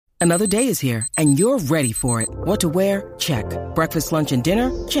Another day is here, and you're ready for it. What to wear? Check. Breakfast, lunch, and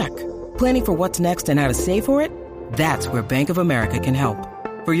dinner? Check. Planning for what's next and how to save for it? That's where Bank of America can help.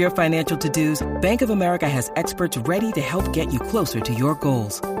 For your financial to-dos, Bank of America has experts ready to help get you closer to your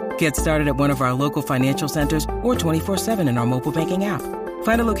goals. Get started at one of our local financial centers or 24/7 in our mobile banking app.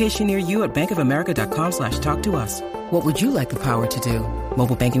 Find a location near you at bankofamerica.com/talktous. What would you like the power to do?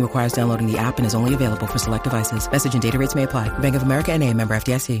 Mobile banking requires downloading the app and is only available for select devices. Message and data rates may apply. Bank of America N.A., member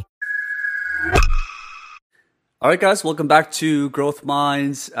FDIC. All right, guys, welcome back to Growth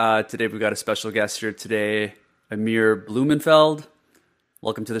Minds. Today we've got a special guest here today, Amir Blumenfeld.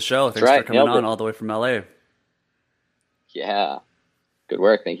 Welcome to the show. Thanks for coming on all the way from LA. Yeah, good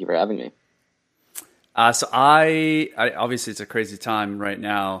work. Thank you for having me. So I obviously it's a crazy time right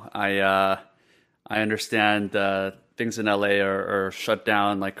now. I understand things in LA are shut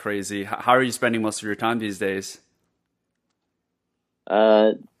down like crazy. How are you spending most of your time these days?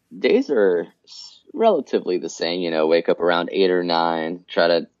 Days are relatively the same. Wake up around 8 or 9, try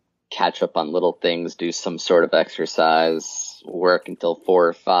to catch up on little things, do some sort of exercise, work until 4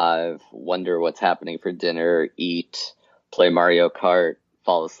 or 5, wonder what's happening for dinner, eat, play Mario Kart,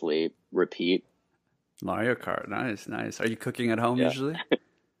 fall asleep, repeat. Mario Kart, nice. Are you cooking at home usually?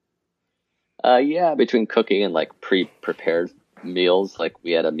 Yeah, between cooking and like pre-prepared meals, like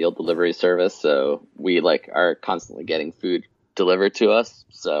we had a meal delivery service, so we like are constantly getting food delivered to us.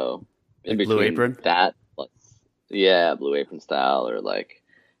 So in between Blue Apron? that, Blue Apron style, or like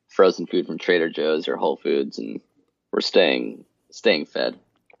frozen food from Trader Joe's or Whole Foods, and we're staying fed.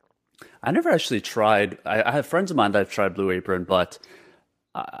 I never actually tried. I have friends of mine that have tried Blue Apron, but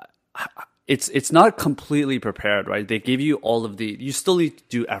it's not completely prepared, right? They give you all of the. You still need to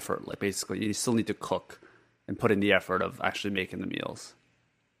do effort, like basically, you still need to cook and put in the effort of actually making the meals.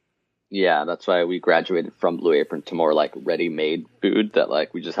 Yeah, that's why we graduated from Blue Apron to more like ready-made food that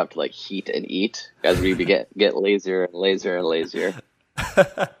like we just have to like heat and eat as we get lazier and lazier and lazier.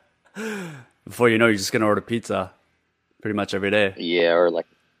 Before you know, you're just gonna order pizza pretty much every day. Yeah, or like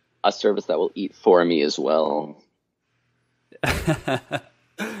a service that will eat for me as well.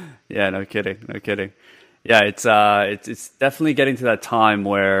 Yeah, no kidding. Yeah, it's definitely getting to that time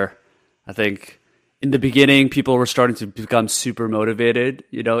where I think in the beginning people were starting to become super motivated.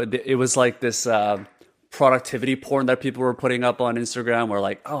 It was like this productivity porn that people were putting up on Instagram where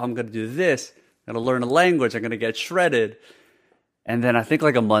like, oh, I'm going to do this. I'm going to learn a language. I'm going to get shredded. And then I think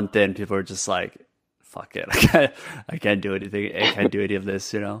like a month in, people are just like, fuck it. I can't do anything. I can't do any of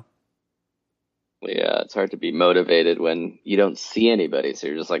this, Yeah, it's hard to be motivated when you don't see anybody. So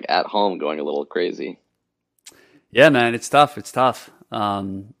you're just like at home going a little crazy. Yeah, man, it's tough.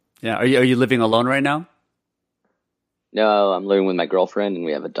 Yeah, are you living alone right now? No, I'm living with my girlfriend and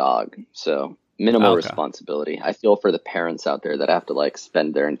we have a dog. So minimal responsibility. I feel for the parents out there that have to like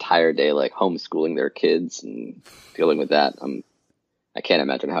spend their entire day like homeschooling their kids and dealing with that. I can't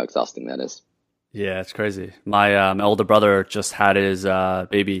imagine how exhausting that is. Yeah, it's crazy. My older brother just had his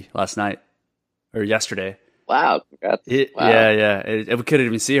baby last night or yesterday. Wow, congrats. Wow. Yeah. We couldn't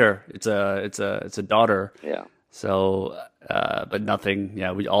even see her. It's a daughter. Yeah. So, but nothing.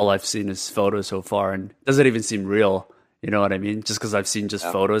 Yeah, all I've seen is photos so far, and it doesn't even seem real. You know what I mean? Just because I've seen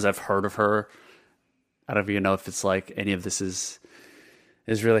photos, I've heard of her. I don't even know if it's like any of this is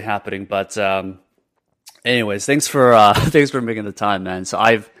really happening. But anyways, thanks for making the time, man. So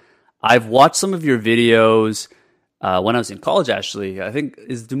I've watched some of your videos when I was in college. Actually, I think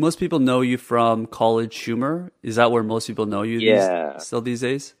do most people know you from College Humor? Is that where most people know you? Yeah, still these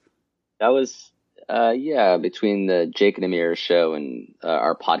days. That was. Between the Jake and Amir show and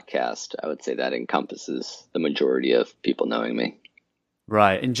our podcast, I would say that encompasses the majority of people knowing me.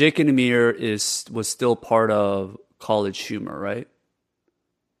 Right. And Jake and Amir was still part of College Humor, right?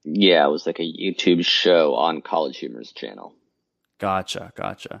 Yeah, it was like a YouTube show on College Humor's channel. Gotcha.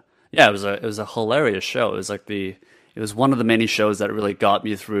 Yeah, it was a hilarious show. It was like it was one of the many shows that really got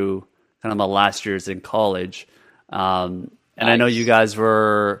me through kind of my last years in college. And nice. I know you guys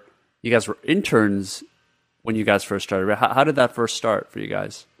were interns when you guys first started. How did that first start for you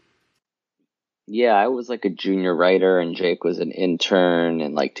guys? Yeah, I was like a junior writer and Jake was an intern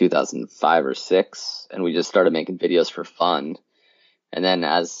in like 2005 or 6. And we just started making videos for fun. And then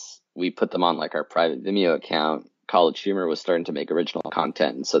as we put them on like our private Vimeo account, College Humor was starting to make original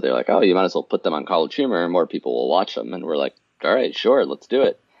content. And so they're like, oh, you might as well put them on College Humor and more people will watch them. And we're like, all right, sure, let's do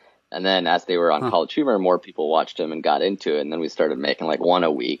it. And then as they were on College Humor, more people watched them and got into it. And then we started making like 1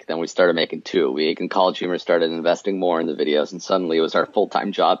 a week. Then we started making 2 a week. And College Humor started investing more in the videos. And suddenly it was our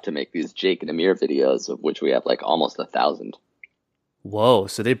full-time job to make these Jake and Amir videos, of which we have like almost 1,000. Whoa!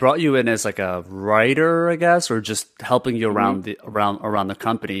 So they brought you in as like a writer, I guess, or just helping you Hmm. around the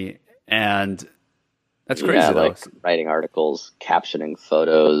company, and that's Yeah, crazy though. like writing articles, captioning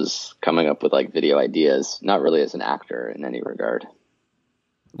photos, coming up with like video ideas, not really as an actor in any regard.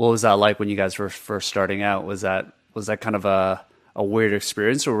 What was that like when you guys were first starting out? Was that kind of a weird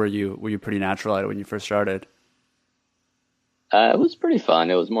experience, or were you pretty natural at it when you first started? It was pretty fun.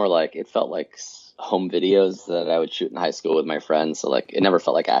 It was more like it felt like home videos that I would shoot in high school with my friends. So like it never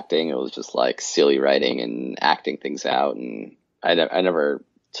felt like acting. It was just like silly writing and acting things out. And I never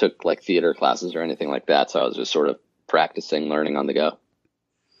took like theater classes or anything like that. So I was just sort of practicing, learning on the go.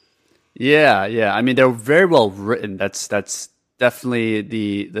 Yeah, yeah. I mean, they're very well written. That's definitely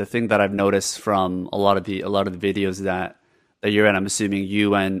the thing that I've noticed from a lot of the videos that you're in. I'm assuming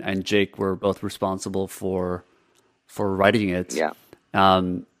you and Jake were both responsible for writing it. Yeah.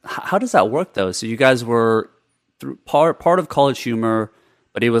 How does that work though? So you guys were through part of College Humor,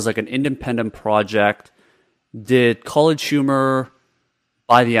 but it was like an independent project. Did College Humor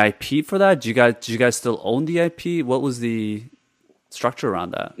buy the IP for that? Do you guys still own the IP? What was the structure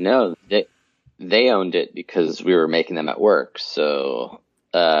around that? No, they owned it because we were making them at work. So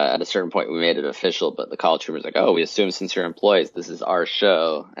at a certain point, we made it official. But the college room was like, "Oh, we assume since you're employees, this is our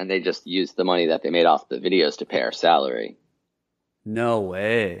show," and they just used the money that they made off the videos to pay our salary. No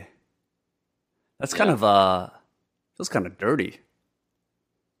way. That's kind Yeah, of feels kind of dirty.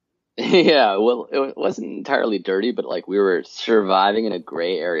 yeah. Well, it wasn't entirely dirty, but like we were surviving in a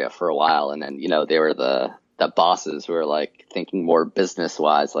gray area for a while, and then they were the bosses who were like thinking more business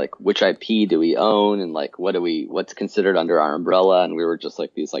wise, like which IP do we own, and like what's considered under our umbrella, and we were just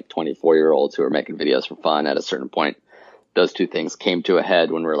like these like 24-year-olds who were making videos for fun. At a certain point, those two things came to a head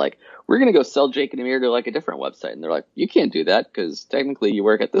when we're like, we're going to go sell Jake and Amir to like a different website. And they're like, you can't do that because technically you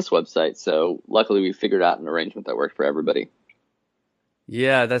work at this website. So luckily we figured out an arrangement that worked for everybody.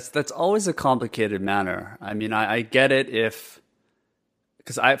 Yeah, that's always a complicated matter. I mean, I get it if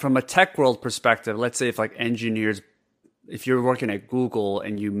because I from a tech world perspective, let's say if like engineers, if you're working at Google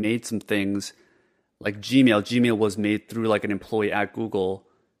and you made some things like Gmail was made through like an employee at Google.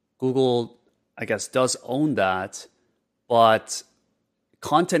 Google, I guess, does own that, but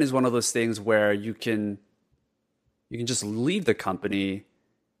content is one of those things where you can just leave the company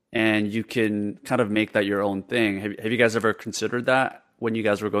and you can kind of make that your own thing. Have you guys ever considered that when you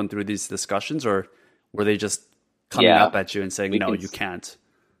guys were going through these discussions, or were they just coming Yeah, up at you and saying, we no, can. you can't?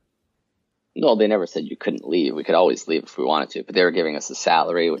 No, they never said you couldn't leave. We could always leave if we wanted to, but they were giving us a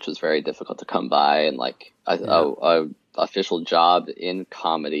salary, which was very difficult to come by, and like Yeah. a official job in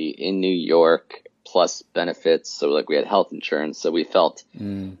comedy in New York plus benefits. So like we had health insurance, so we felt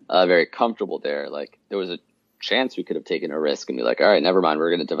Mm. very comfortable there. Like there was a chance we could have taken a risk and be like, all right, never mind, we're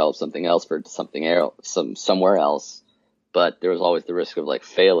going to develop something else for something else, somewhere else. But there was always the risk of like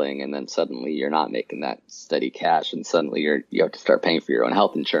failing, and then suddenly you're not making that steady cash, and suddenly you have to start paying for your own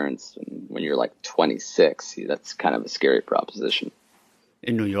health insurance. And when you're like 26, that's kind of a scary proposition.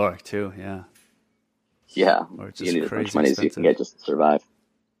 In New York too, yeah. Yeah, Or it's you just need as much crazy money as you can expensive. get just to survive.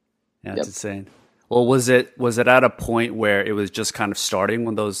 Yeah, it's Yep. insane. Well, was it at a point where it was just kind of starting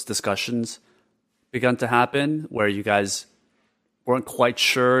when those discussions begun to happen, where you guys weren't quite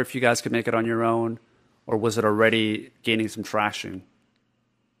sure if you guys could make it on your own, or was it already gaining some traction?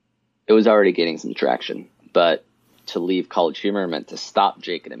 It was already gaining some traction, but to leave College Humor meant to stop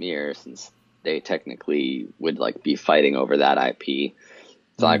Jake and Amir since they technically would like be fighting over that IP.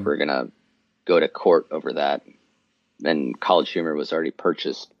 It's not like we're gonna go to court over that. And College Humor was already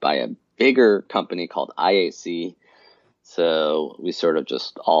purchased by a bigger company called IAC, so we sort of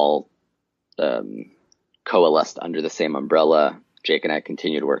just all um, coalesced under the same umbrella. Jake and I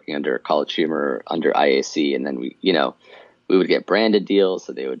continued working under College Humor under IAC, and then we would get branded deals,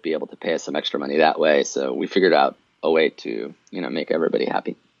 so they would be able to pay us some extra money that way. So we figured out a way to make everybody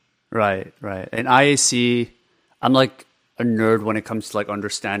happy. Right, right. And IAC, I'm like a nerd when it comes to like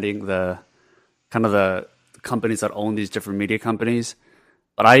understanding the kind of the companies that own these different media companies.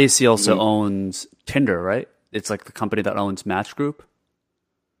 But IAC also Hmm. owns Tinder, right? It's like the company that owns Match Group.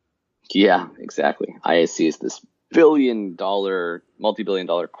 Yeah, exactly. IAC is this multi-billion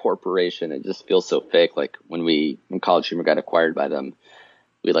dollar corporation. It just feels so fake. Like when College Humor got acquired by them,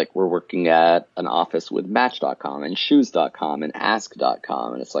 we like were working at an office with Match.com and Shoes.com and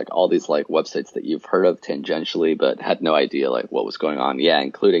Ask.com, and it's like all these like websites that you've heard of tangentially but had no idea like what was going on. Yeah,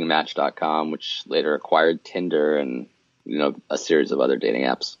 including Match.com, which later acquired Tinder and a series of other dating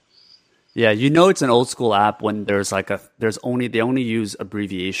apps. Yeah, it's an old school app when they only use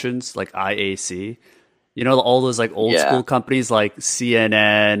abbreviations like IAC. All those like old Yeah, school companies like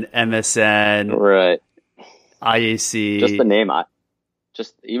CNN, MSN, right. Just the IAC. name.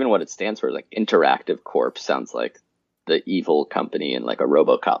 just even what it stands for, like Interactive Corp, sounds like the evil company in like a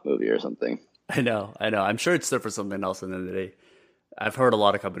RoboCop movie or something. I know. I'm sure it's there for something else. And then I've heard a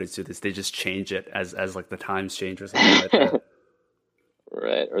lot of companies do this. They just change it as like the times change or something like that.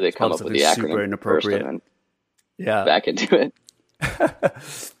 Right. Or they It's come probably up with the something super acronym inappropriate. first and Yeah. then back into it.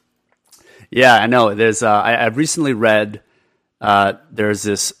 Yeah, I know. There's I recently read there's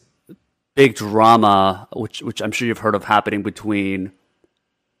this big drama which I'm sure you've heard of happening between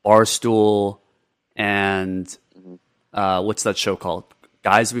Barstool and what's that show called?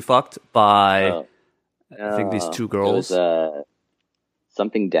 Guys We Fucked by Oh, I think these two it was girls.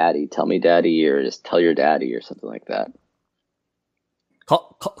 something daddy, tell me daddy, or just tell your daddy or something like that.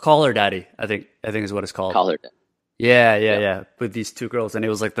 Call Her Daddy, I think is what it's called. Call her daddy. Yeah. With these two girls, and it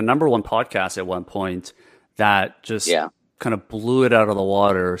was like the number one podcast at one point that just Yeah. kind of blew it out of the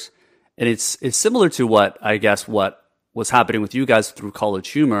waters. And it's similar to what was happening with you guys through College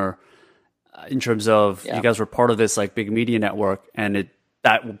Humor, in terms of you guys were part of this like big media network, and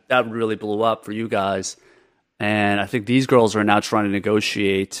that really blew up for you guys. And I think these girls are now trying to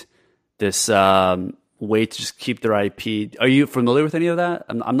negotiate this way to just keep their IP. Are you familiar with any of that?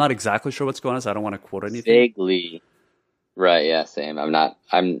 I'm not exactly sure what's going on, so I don't want to quote anything. Vaguely. Right, yeah, same.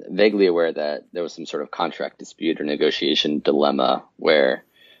 I'm vaguely aware that there was some sort of contract dispute or negotiation dilemma where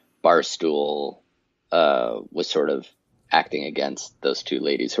Barstool was sort of acting against those two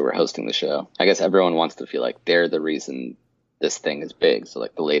ladies who were hosting the show. I guess everyone wants to feel like they're the reason this thing is big. So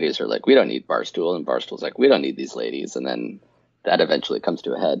like the ladies are like, we don't need Barstool, and Barstool's like, we don't need these ladies, and then that eventually comes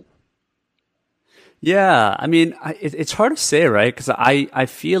to a head. Yeah, I mean, it's hard to say, right? Because I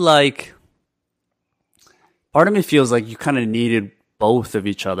feel like part of me feels like you kind of needed both of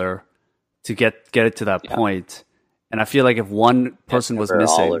each other to get it to that point. And I feel like if one person was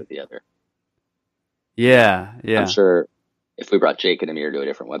missing, all or the other. Yeah. I'm sure if we brought Jake and Amir to a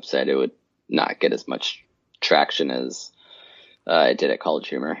different website, it would not get as much traction as it did at College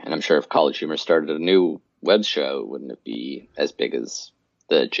Humor. And I'm sure if College Humor started a new web show, wouldn't it be as big as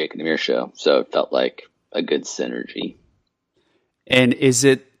the Jake and Amir show? So it felt like a good synergy. And is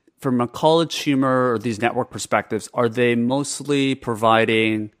it, from a College Humor or these network perspectives, are they mostly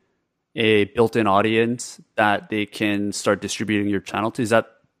providing a built-in audience that they can start distributing your channel to? Is that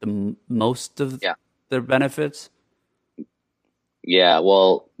the most of their benefits? Yeah,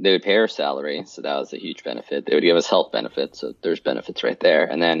 well, they would pay our salary, so that was a huge benefit. They would give us health benefits, so there's benefits right there.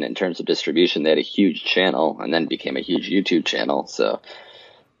 And then in terms of distribution, they had a huge channel and then became a huge YouTube channel. So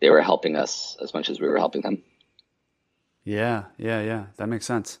they were helping us as much as we were helping them. Yeah. That makes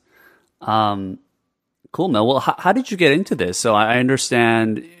sense. Cool, Mel. Well, how did you get into this? So I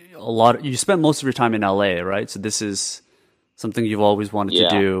understand you spent most of your time in LA, right? So this is something you've always wanted to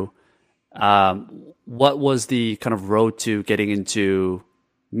do. What was the kind of road to getting into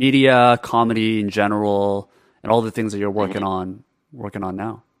media, comedy in general, and all the things that you're working on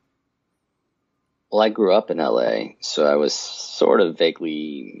now? Well, I grew up in LA, so I was sort of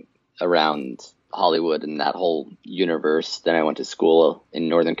vaguely around Hollywood and that whole universe. Then I went to school in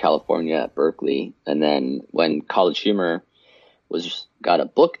Northern California at Berkeley. And then when College Humor got a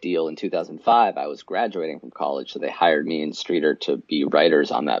book deal in 2005, I was graduating from college. So they hired me and Streeter to be writers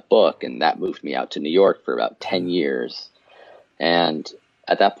on that book. And that moved me out to New York for about 10 years. And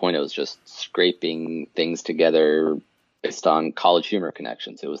at that point, it was just scraping things together based on College Humor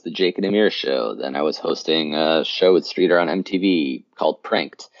connections. It was the Jake and Amir show. Then I was hosting a show with Streeter on MTV called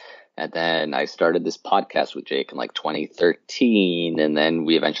Pranked. And then I started this podcast with Jake in like 2013. And then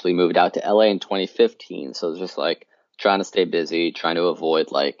we eventually moved out to LA in 2015. So it was just like trying to stay busy, trying to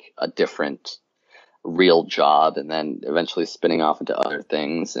avoid like a different real job, and then eventually spinning off into other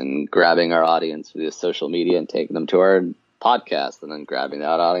things and grabbing our audience via social media and taking them to our podcast, and then grabbing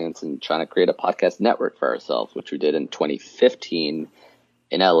that audience and trying to create a podcast network for ourselves, which we did in 2015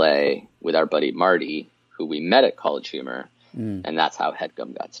 in LA with our buddy Marty, who we met at College Humor. And that's how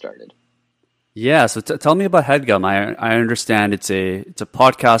HeadGum got started. Yeah, so tell me about HeadGum. I understand it's a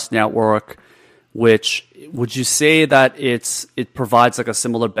podcast network. Which would you say that it provides like a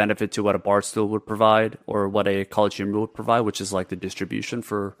similar benefit to what a Barstool would provide or what a College Humor would provide, which is like the distribution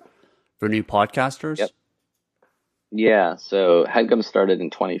for new podcasters? Yep. Yeah, so HeadGum started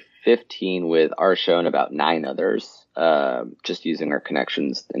in 2015 with our show and about 9 others, just using our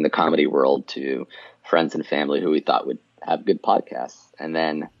connections in the comedy world to friends and family who we thought would have good podcasts. And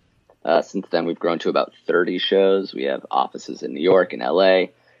then since then, we've grown to about 30 shows. We have offices in New York and LA.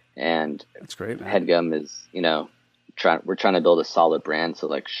 And that's great, man. HeadGum is, we're trying to build a solid brand. So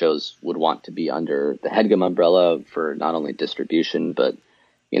like shows would want to be under the HeadGum umbrella for not only distribution, but,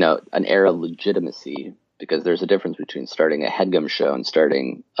 an air of legitimacy because there's a difference between starting a headgum show and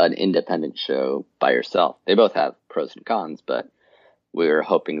starting an independent show by yourself. They both have pros and cons, but we're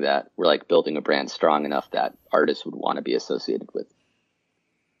hoping that we're like building a brand strong enough that artists would want to be associated with.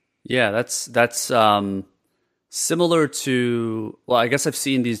 Yeah, that's similar to, well, I guess I've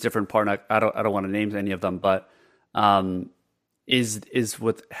seen these different partners. I don't want to name any of them, but is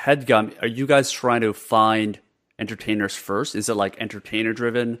with headgum, are you guys trying to find entertainers first? Is it like entertainer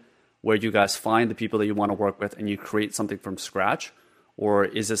driven, where you guys find the people that you want to work with and you create something from scratch? Or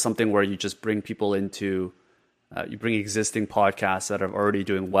is it something where you just bring people into, you bring existing podcasts that are already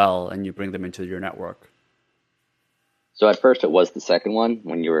doing well and you bring them into your network? So at first it was the second one,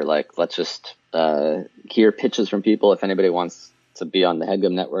 when you were like, let's just hear pitches from people. If anybody wants to be on the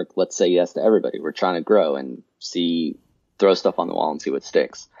headgum network, let's say yes to everybody. We're trying to grow and throw stuff on the wall and see what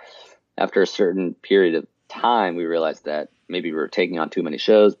sticks. After a certain period of time, we realized that maybe we were taking on too many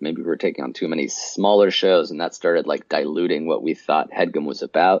shows, maybe we were taking on too many smaller shows, and that started like diluting what we thought headgum was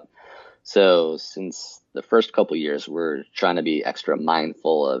about. So since the first couple of years, we're trying to be extra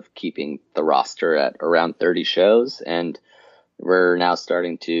mindful of keeping the roster at around 30 shows, and we're now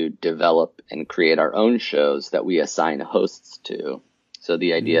starting to develop and create our own shows that we assign hosts to. So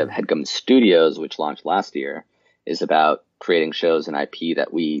the idea of Headgum Studios, which launched last year, is about creating shows and IP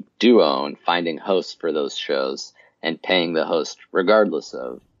that we do own, finding hosts for those shows, and paying the host regardless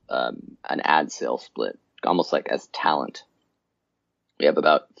of an ad sale split, almost like as talent. We have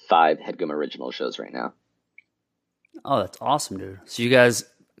about 5 Headgum original shows right now. Oh, that's awesome, dude. So you guys,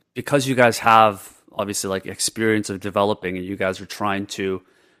 because you guys have obviously like experience of developing, and you guys are trying to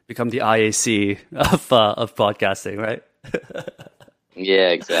become the IAC of podcasting, right? Yeah,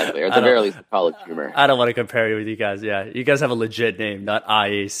 exactly. Or at the very least, the College Humor. I don't want to compare you with you guys. Yeah, you guys have a legit name, not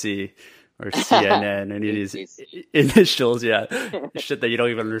IAC or CNN, any of these initials. Yeah, shit that you don't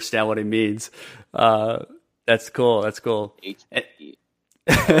even understand what it means. That's cool. That's cool.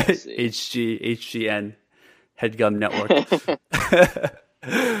 HGN, Headgum Network.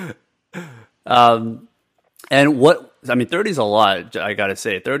 And what, I mean, 30 is a lot. I gotta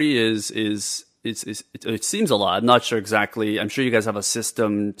say, 30 it seems a lot. I'm not sure exactly. I'm sure you guys have a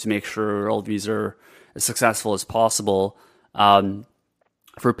system to make sure all these are as successful as possible.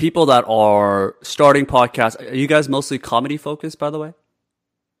 For people that are starting podcasts, are you guys mostly comedy focused, by the way?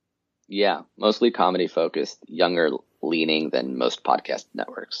 Yeah, mostly comedy focused, younger leaning than most podcast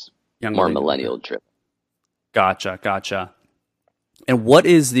networks. More millennial driven. Gotcha. And what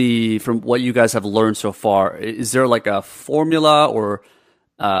is from what you guys have learned so far, is there like a formula or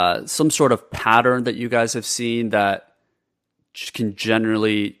some sort of pattern that you guys have seen that can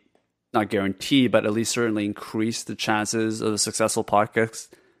generally, not guarantee, but at least certainly increase the chances of a successful podcast?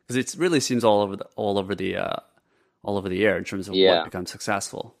 Because it really seems all over the air in terms of what becomes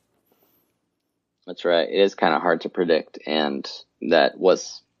successful. That's right. It is kind of hard to predict, and that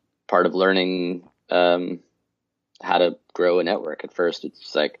was part of learning how to grow a network. At first,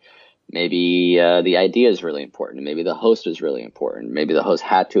 it's like maybe the idea is really important. Maybe the host is really important. Maybe the host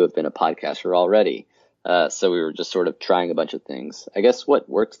had to have been a podcaster already. So we were just sort of trying a bunch of things. I guess what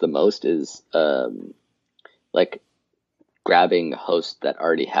works the most is like grabbing hosts that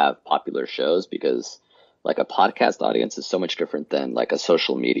already have popular shows, because like a podcast audience is so much different than like a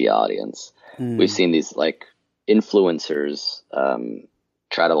social media audience. We've seen these like influencers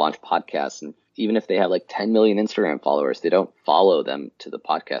try to launch podcasts, and even if they have like 10 million Instagram followers, they don't follow them to the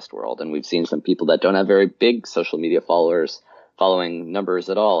podcast world. And we've seen some people that don't have very big social media following numbers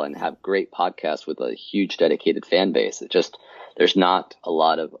at all, and have great podcasts with a huge dedicated fan base. There's not a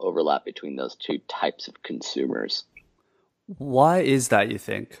lot of overlap between those two types of consumers. Why is that, you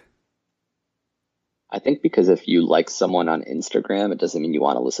think? I think because if you like someone on Instagram, it doesn't mean you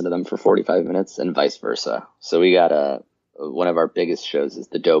want to listen to them for 45 minutes, and vice versa. So we got one of our biggest shows is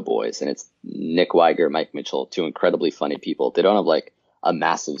the Doughboys, and it's Nick Weiger, Mike Mitchell, 2 incredibly funny people. They don't have like a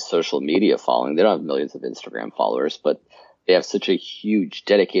massive social media following. They don't have millions of Instagram followers, but they have such a huge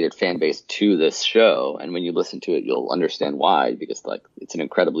dedicated fan base to this show. And when you listen to it, you'll understand why, because like it's an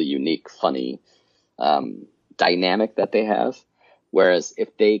incredibly unique, funny dynamic that they have. Whereas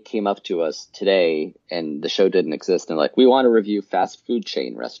if they came up to us today and the show didn't exist and like, we want to review fast food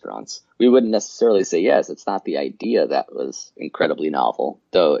chain restaurants, we wouldn't necessarily say yes. It's not the idea that was incredibly novel,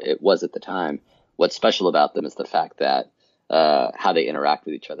 though it was at the time. What's special about them is the fact that how they interact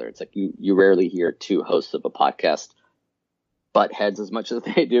with each other. It's like you rarely hear 2 hosts of a podcast butt heads as much as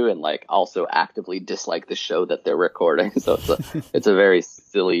they do, and like also actively dislike the show that they're recording. So it's a very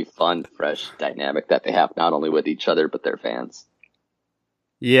silly, fun, fresh dynamic that they have, not only with each other but their fans.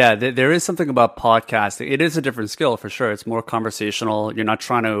 Yeah, there is something about podcasting. It is a different skill for sure. It's more conversational. You're not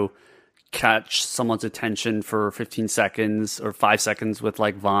trying to catch someone's attention for 15 seconds or 5 seconds with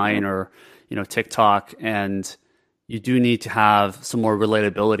like Vine or, TikTok. And you do need to have some more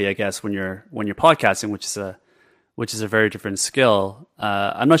relatability, I guess, when you're podcasting, which is a very different skill.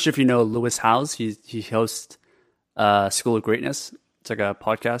 I'm not sure if you know Lewis Howes. He hosts School of Greatness. It's like a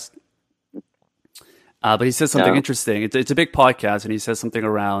podcast. But he says something interesting. It's a big podcast, and he says something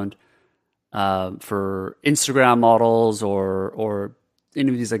around for Instagram models or any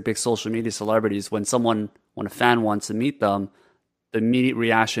of these like big social media celebrities. When a fan wants to meet them, the immediate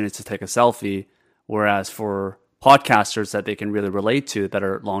reaction is to take a selfie. Whereas for podcasters that they can really relate to, that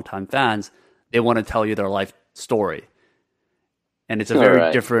are longtime fans, they want to tell you their life story. And it's a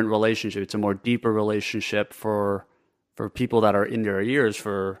very different relationship. It's a more deeper relationship for people that are in their ears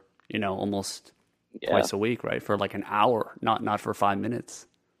for, almost twice a week, right? For like an hour, not for 5 minutes.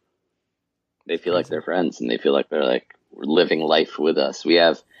 They feel like they're friends, and they feel like they're like living life with us.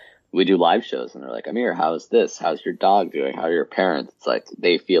 We do live shows, and they're like, Amir, how's this? How's your dog doing? How are your parents? It's like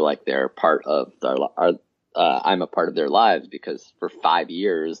they feel like they're part of I'm a part of their lives, because for 5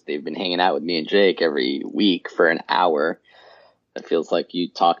 years they've been hanging out with me and Jake every week for an hour. It feels like you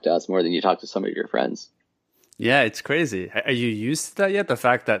talk to us more than you talk to some of your friends. Yeah, it's crazy. Are you used to that yet? The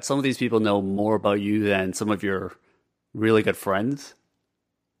fact that some of these people know more about you than some of your really good friends?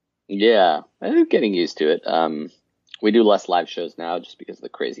 Yeah, I'm getting used to it. We do less live shows now just because of the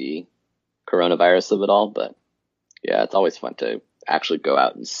crazy coronavirus of it all. But yeah, it's always fun to actually go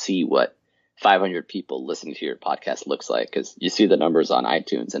out and see what 500 people listening to your podcast looks like, because you see the numbers on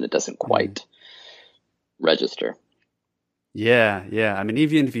iTunes and it doesn't quite register. Yeah. I mean,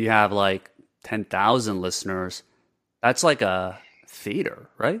 even if you have like 10,000 listeners, that's like a theater,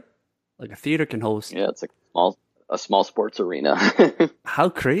 right? Like a theater can host. Yeah, it's like a small sports arena. How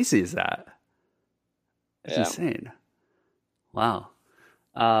crazy is that? It's insane. Wow.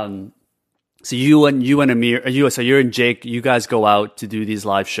 So you and Amir, so you and Jake, you guys go out to do these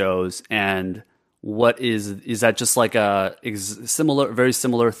live shows, and what is that just like a very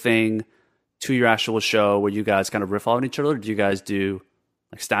similar thing to your actual show where you guys kind of riff on each other? Do you guys do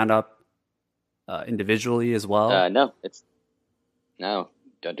like stand up individually as well? No,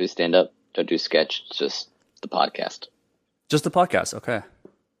 don't do stand up, don't do sketch, just the podcast. Just the podcast, okay.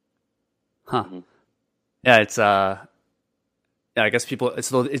 Huh. Mm-hmm. Yeah, it's I guess it's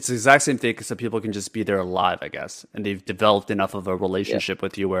the exact same thing, so people can just be there live, I guess, and they've developed enough of a relationship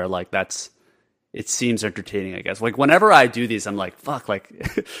with you where like it seems entertaining, I guess. Like whenever I do these, I'm like, fuck, like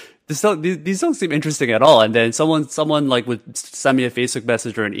these don't seem interesting at all. And then someone like would send me a Facebook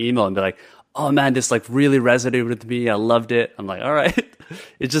message or an email and be like, oh man, this like really resonated with me. I loved it. I'm like, all right.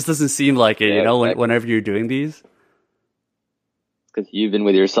 It just doesn't seem like it, exactly. Whenever you're doing these. Because you've been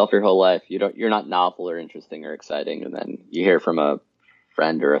with yourself your whole life. You're not novel or interesting or exciting. And then you hear from a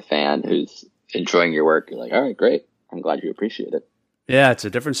friend or a fan who's enjoying your work. You're like, all right, great. I'm glad you appreciate it. Yeah, it's a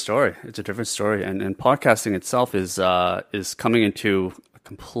different story. And podcasting itself is coming into a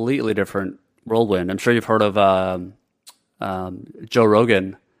completely different whirlwind. I'm sure you've heard of Joe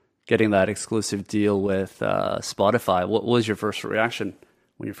Rogan getting that exclusive deal with Spotify. What was your first reaction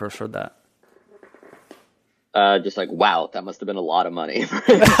when you first heard that? Just like, wow, that must have been a lot of money.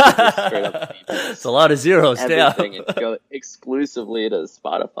 It's a lot of zeros. Everything and go exclusively to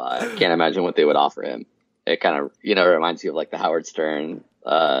Spotify. I can't imagine what they would offer him. It kind of, reminds you of like the Howard Stern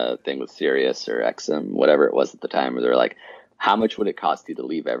thing with Sirius or XM, whatever it was at the time, where they're like, how much would it cost you to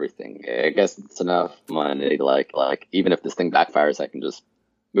leave everything? I guess it's enough money to like even if this thing backfires, I can just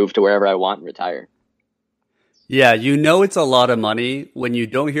move to wherever I want and retire. Yeah, it's a lot of money when you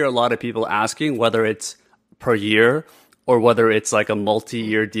don't hear a lot of people asking whether it's per year or whether it's like a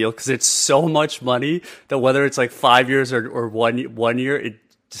multi-year deal, because it's so much money that whether it's like 5 years or 1 year, it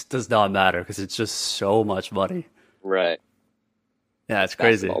just does not matter because it's just so much money. Right. Yeah, it's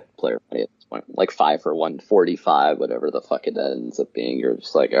crazy. Basketball player money at this point, like 5 for 145, whatever the fuck it ends up being. You're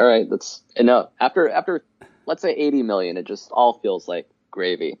just like, all right, that's enough. After let's say 80 million, it just all feels like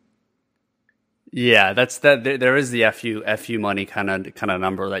gravy. Yeah, that's that. There is the fu money kind of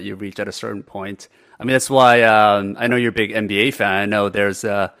number that you reach at a certain point. I mean, that's why I know you're a big NBA fan. I know there's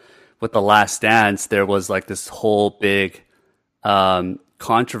with The Last Dance, there was like this whole big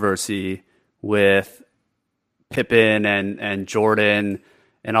controversy with Pippen and Jordan,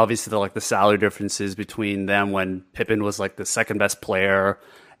 and obviously the salary differences between them when Pippen was like the second best player,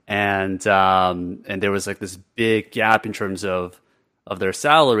 and there was like this big gap in terms of their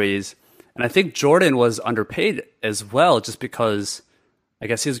salaries. And I think Jordan was underpaid as well, just because I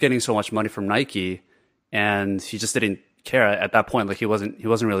guess he was getting so much money from Nike, and he just didn't care at that point. Like he wasn't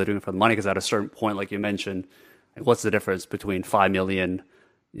really doing it for the money, because at a certain point, like you mentioned, like what's the difference between $5 million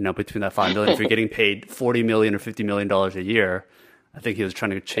between that 5 million, if you're getting paid 40 million or 50 million dollars a year, I think he was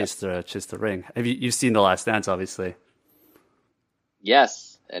trying to chase the ring. Have you've seen The Last Dance, obviously?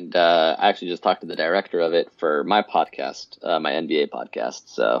 Yes, and I actually just talked to the director of it for my podcast, my NBA podcast.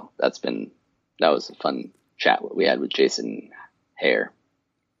 So that was a fun chat we had with Jason Hare.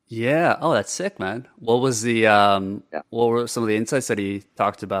 Yeah. Oh, that's sick, man. What was what were some of the insights that he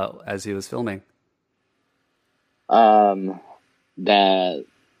talked about as he was filming? That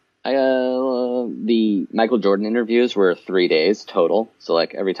the Michael Jordan interviews were 3 days total. So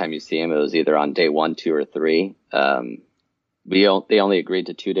like every time you see him, it was either on day 1, 2, or 3. They only agreed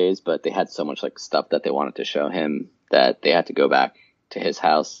to 2 days, but they had so much like stuff that they wanted to show him that they had to go back to his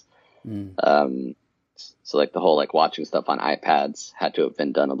house. So like the whole like watching stuff on iPads had to have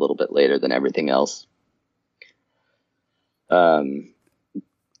been done a little bit later than everything else.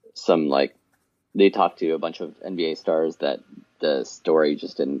 They talked to a bunch of NBA stars that the story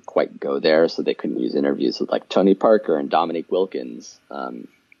just didn't quite go there, so they couldn't use interviews with like Tony Parker and Dominique Wilkins,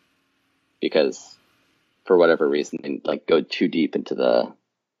 because for whatever reason they like go too deep into the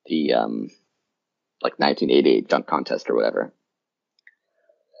like 1988 dunk contest or whatever.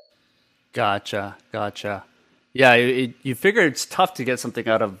 Gotcha. Yeah, you figure it's tough to get something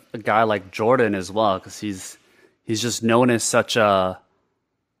out of a guy like Jordan as well, because he's just known as such a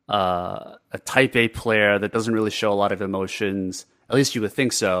type A player that doesn't really show a lot of emotions. At least you would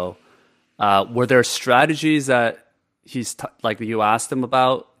think so. Were there strategies that you asked him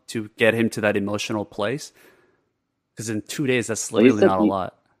about to get him to that emotional place? Because in 2 days, that's literally not a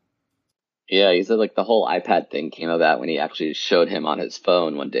lot. Yeah, he said like the whole iPad thing came about when he actually showed him on his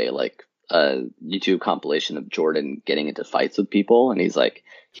phone one day, like a YouTube compilation of Jordan getting into fights with people, and he's like,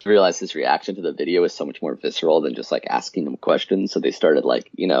 he realized his reaction to the video was so much more visceral than just like asking him questions. So they started like,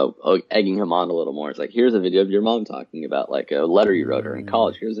 egging him on a little more. It's like, here's a video of your mom talking about like a letter you wrote her in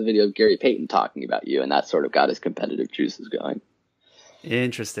college. Here's a video of Gary Payton talking about you. And that sort of got his competitive juices going.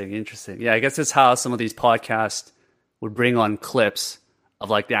 Interesting. Yeah, I guess that's how some of these podcasts would bring on clips of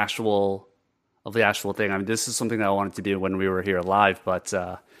like the actual thing. I mean, this is something that I wanted to do when we were here live, but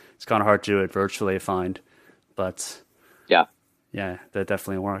it's kind of hard to do it virtually, I find. But yeah, that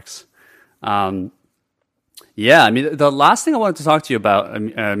definitely works. I mean, the last thing I wanted to talk to you about,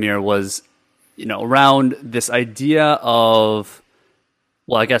 Amir, was, around this idea of,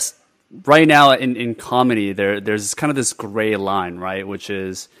 well, I guess right now in comedy, there's kind of this gray line, right? Which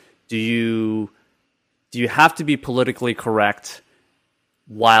is, do you have to be politically correct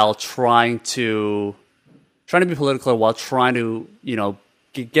while trying to be political, while trying to,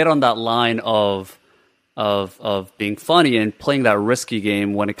 get on that line of being funny and playing that risky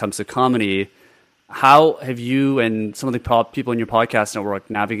game when it comes to comedy? How have you and some of the people in your podcast network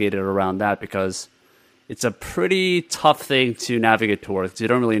navigated around that? Because it's a pretty tough thing to navigate towards. You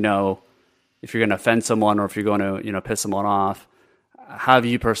don't really know if you're going to offend someone or if you're going to, piss someone off. How have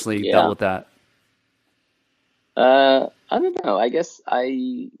you personally dealt with that? I don't know. I guess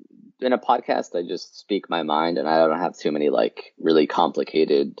in a podcast, I just speak my mind, and I don't have too many like really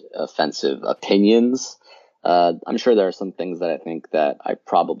complicated, offensive opinions. I'm sure there are some things that I think that I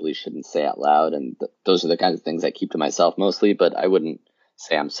probably shouldn't say out loud, and those are the kinds of things I keep to myself mostly, but I wouldn't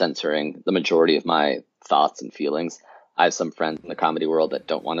say I'm censoring the majority of my thoughts and feelings. I have some friends in the comedy world that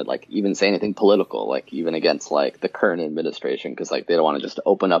don't want to like even say anything political, like even against like the current administration, because like they don't want to just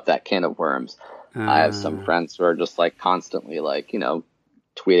open up that can of worms. I have some friends who are just like constantly like,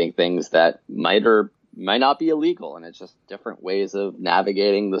 tweeting things that might or might not be illegal, and it's just different ways of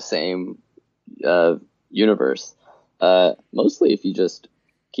navigating the same universe. Mostly if you just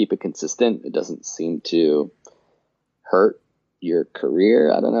keep it consistent, it doesn't seem to hurt your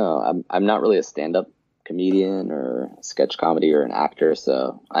career. I don't know. I'm not really a stand-up comedian or sketch comedy or an actor,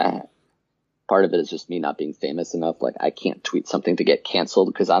 so part of it is just me not being famous enough. Like I can't tweet something to get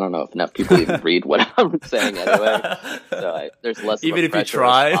canceled because I don't know if enough people even read what I'm saying anyway. So there's less. Even if you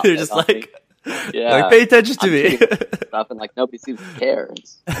try, they're just like, yeah, like pay attention to me. Stuff and like nobody seems to care.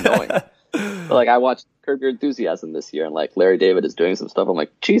 It's annoying. But like I watched Curb Your Enthusiasm this year, and like Larry David is doing some stuff. I'm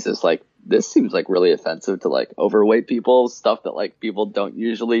like, Jesus, like this seems like really offensive to like overweight people, stuff that like people don't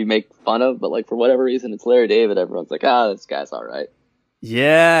usually make fun of, but like for whatever reason it's Larry David. Everyone's like, this guy's all right.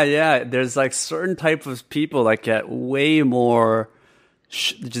 Yeah. There's like certain type of people that get way more.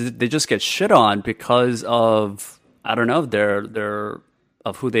 They just get shit on because of, I don't know, their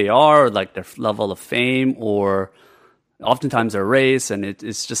of who they are, like their level of fame, or oftentimes their race, and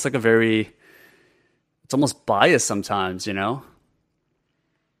it's just like it's almost biased sometimes, Yeah,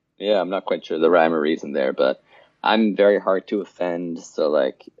 I'm not quite sure the rhyme or reason there, but I'm very hard to offend, so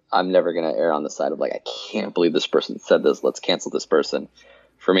like I'm never gonna err on the side of like I can't believe this person said this, let's cancel this person.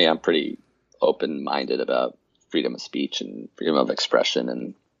 for me, I'm pretty open-minded about freedom of speech and freedom of expression.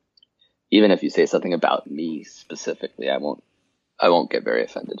 And even if you say something about me specifically, I won't get very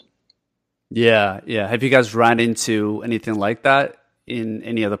offended. Yeah, yeah. Have you guys run into anything like that in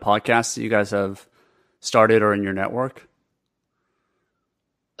any of the podcasts that you guys have started or in your network?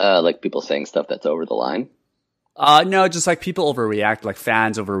 Like people saying stuff that's over the line? No, just like people overreact, like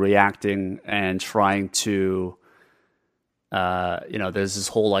fans overreacting and trying to, there's this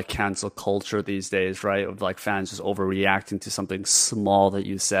whole like cancel culture these days, right? Of like fans just overreacting to something small that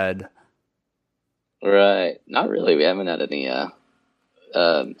you said. Right. Not really. We haven't had any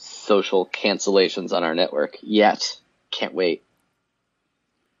social cancellations on our network yet. Can't wait.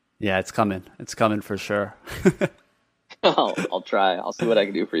 Yeah, it's coming. It's coming for sure. I'll try. I'll see what I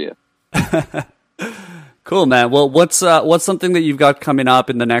can do for you. Cool, man. Well, what's something that you've got coming up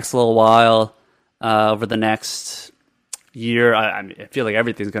in the next little while, over the next year? I mean, I feel like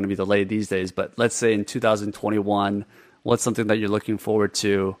everything's going to be delayed these days, but let's say in 2021, what's something that you're looking forward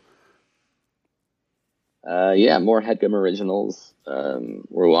to? Yeah, more HeadGum originals. We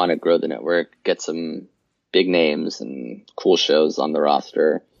want to grow the network, get some big names and cool shows on the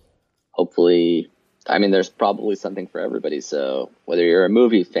roster. Hopefully, I mean, there's probably something for everybody. So whether you're a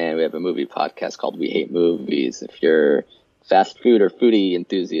movie fan, we have a movie podcast called We Hate Movies. If you're fast food or foodie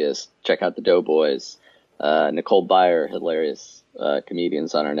enthusiast, check out the Doughboys. Nicole Byer, hilarious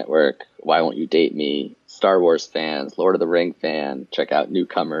comedians on our network. Why Won't You Date Me? Star Wars fans, Lord of the Ring fan, check out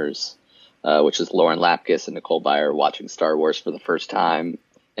Newcomers, which is Lauren Lapkus and Nicole Byer watching Star Wars for the first time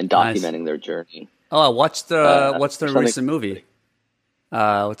and documenting their journey. Oh, I watched the recent movie.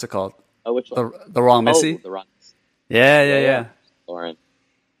 What's it called? Oh, which one? The Wrong Missy? The Wrong Missy. Yeah. Lauren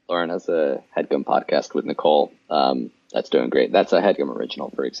has a HeadGum podcast with Nicole. That's doing great. That's a HeadGum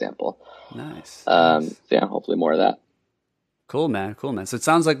original, for example. Nice. So yeah, hopefully more of that. Cool, man. So it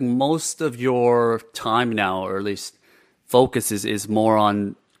sounds like most of your time now, or at least focus, is more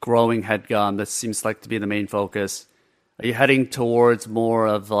on growing HeadGum. That seems like to be the main focus. Are you heading towards more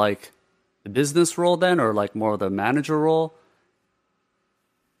of like the business role then, or like more of the manager role?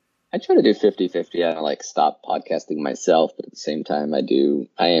 I try to do 50-50. I don't like stop podcasting myself, but at the same time, I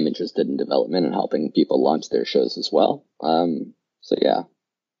am interested in development and helping people launch their shows as well. So yeah,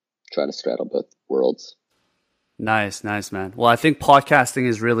 try to straddle both worlds. Nice, man. Well, I think podcasting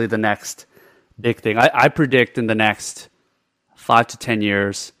is really the next big thing. I predict in the next 5 to 10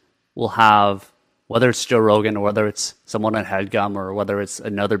 years, we'll have, whether it's Joe Rogan or whether it's someone at HeadGum or whether it's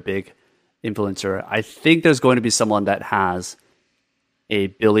another big influencer, I think there's going to be someone that has a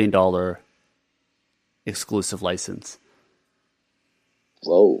 $1 billion exclusive license.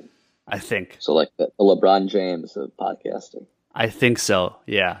 Whoa. I think. So like the LeBron James of podcasting. I think so,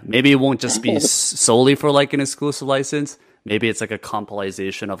 yeah. Maybe it won't just be solely for like an exclusive license. Maybe it's like a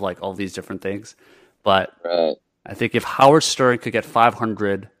compilation of like all these different things. But right. I think if Howard Stern could get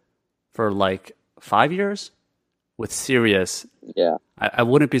 500 for like 5 years with Sirius, yeah, I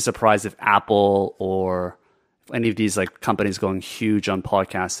wouldn't be surprised if Apple or any of these like companies going huge on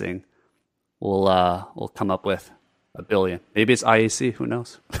podcasting will come up with $1 billion. Maybe it's IAC. Who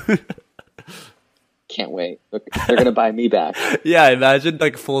knows? Can't wait. Look, they're gonna buy me back. Yeah, imagine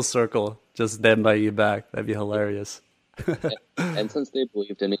like full circle, just them buying you back. That'd be hilarious. and since they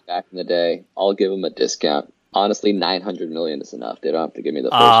believed in me back in the day, I'll give them a discount. Honestly, 900 million is enough. They don't have to give me the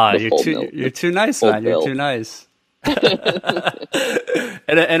first. You're too nice, man. You're too nice. and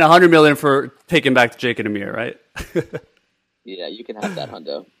 100 million for taking back to Jake and Amir, right? Yeah, you can have that,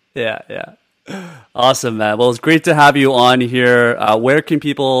 hundo. Yeah. Awesome, man. Well, it's great to have you on here. Where can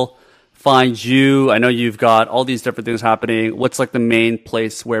people find you? I know you've got all these different things happening. What's like the main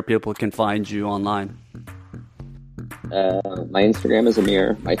place where people can find you online? My Instagram is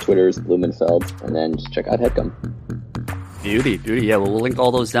Amir. My Twitter is Blumenfeld. And then just check out HeadGum. Beauty. Yeah, well, we'll link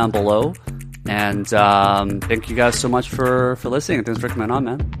all those down below. And thank you guys so much for listening. Thanks for coming on,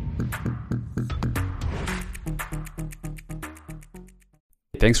 man.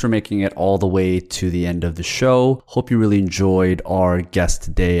 Thanks for making it all the way to the end of the show. Hope you really enjoyed our guest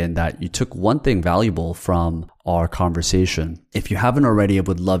today and that you took one thing valuable from our conversation. If you haven't already, I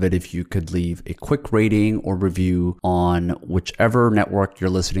would love it if you could leave a quick rating or review on whichever network you're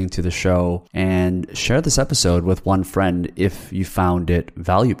listening to the show, and share this episode with one friend if you found it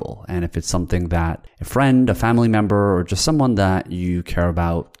valuable. And if it's something that a friend, a family member, or just someone that you care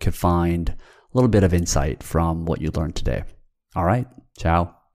about could find a little bit of insight from what you learned today. All right. Ciao.